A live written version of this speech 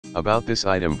About this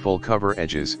item: full cover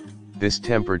edges. This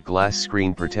tempered glass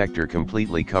screen protector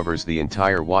completely covers the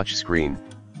entire watch screen.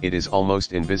 It is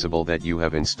almost invisible that you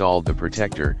have installed the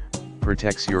protector.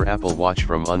 Protects your Apple Watch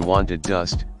from unwanted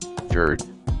dust, dirt,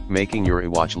 making your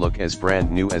iWatch look as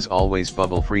brand new as always.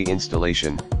 Bubble-free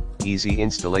installation. Easy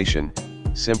installation,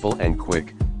 simple and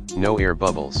quick, no air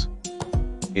bubbles.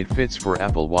 It fits for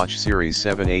Apple Watch Series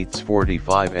 7/8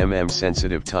 45mm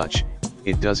sensitive touch.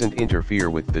 It doesn't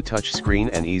interfere with the touch screen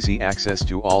and easy access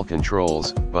to all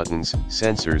controls, buttons,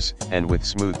 sensors, and with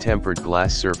smooth tempered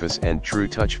glass surface and true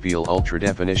touch feel. Ultra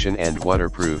definition and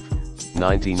waterproof.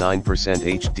 99%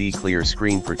 HD clear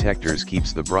screen protectors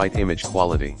keeps the bright image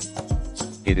quality.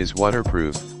 It is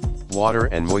waterproof. Water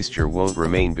and moisture won't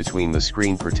remain between the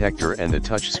screen protector and the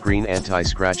touch screen.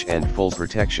 Anti-scratch and full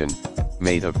protection.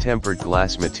 Made of tempered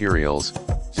glass materials,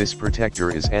 this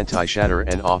protector is anti-shatter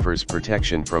and offers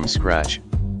protection from scratch,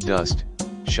 dust,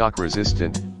 shock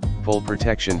resistant. Full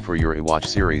protection for your iWatch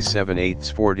Series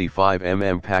 7/8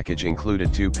 45mm package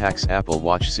included 2 packs Apple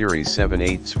Watch Series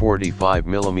 7/8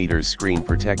 45mm screen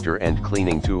protector and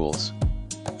cleaning tools.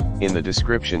 In the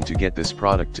description to get this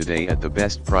product today at the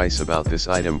best price. About this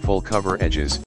item: full cover edges.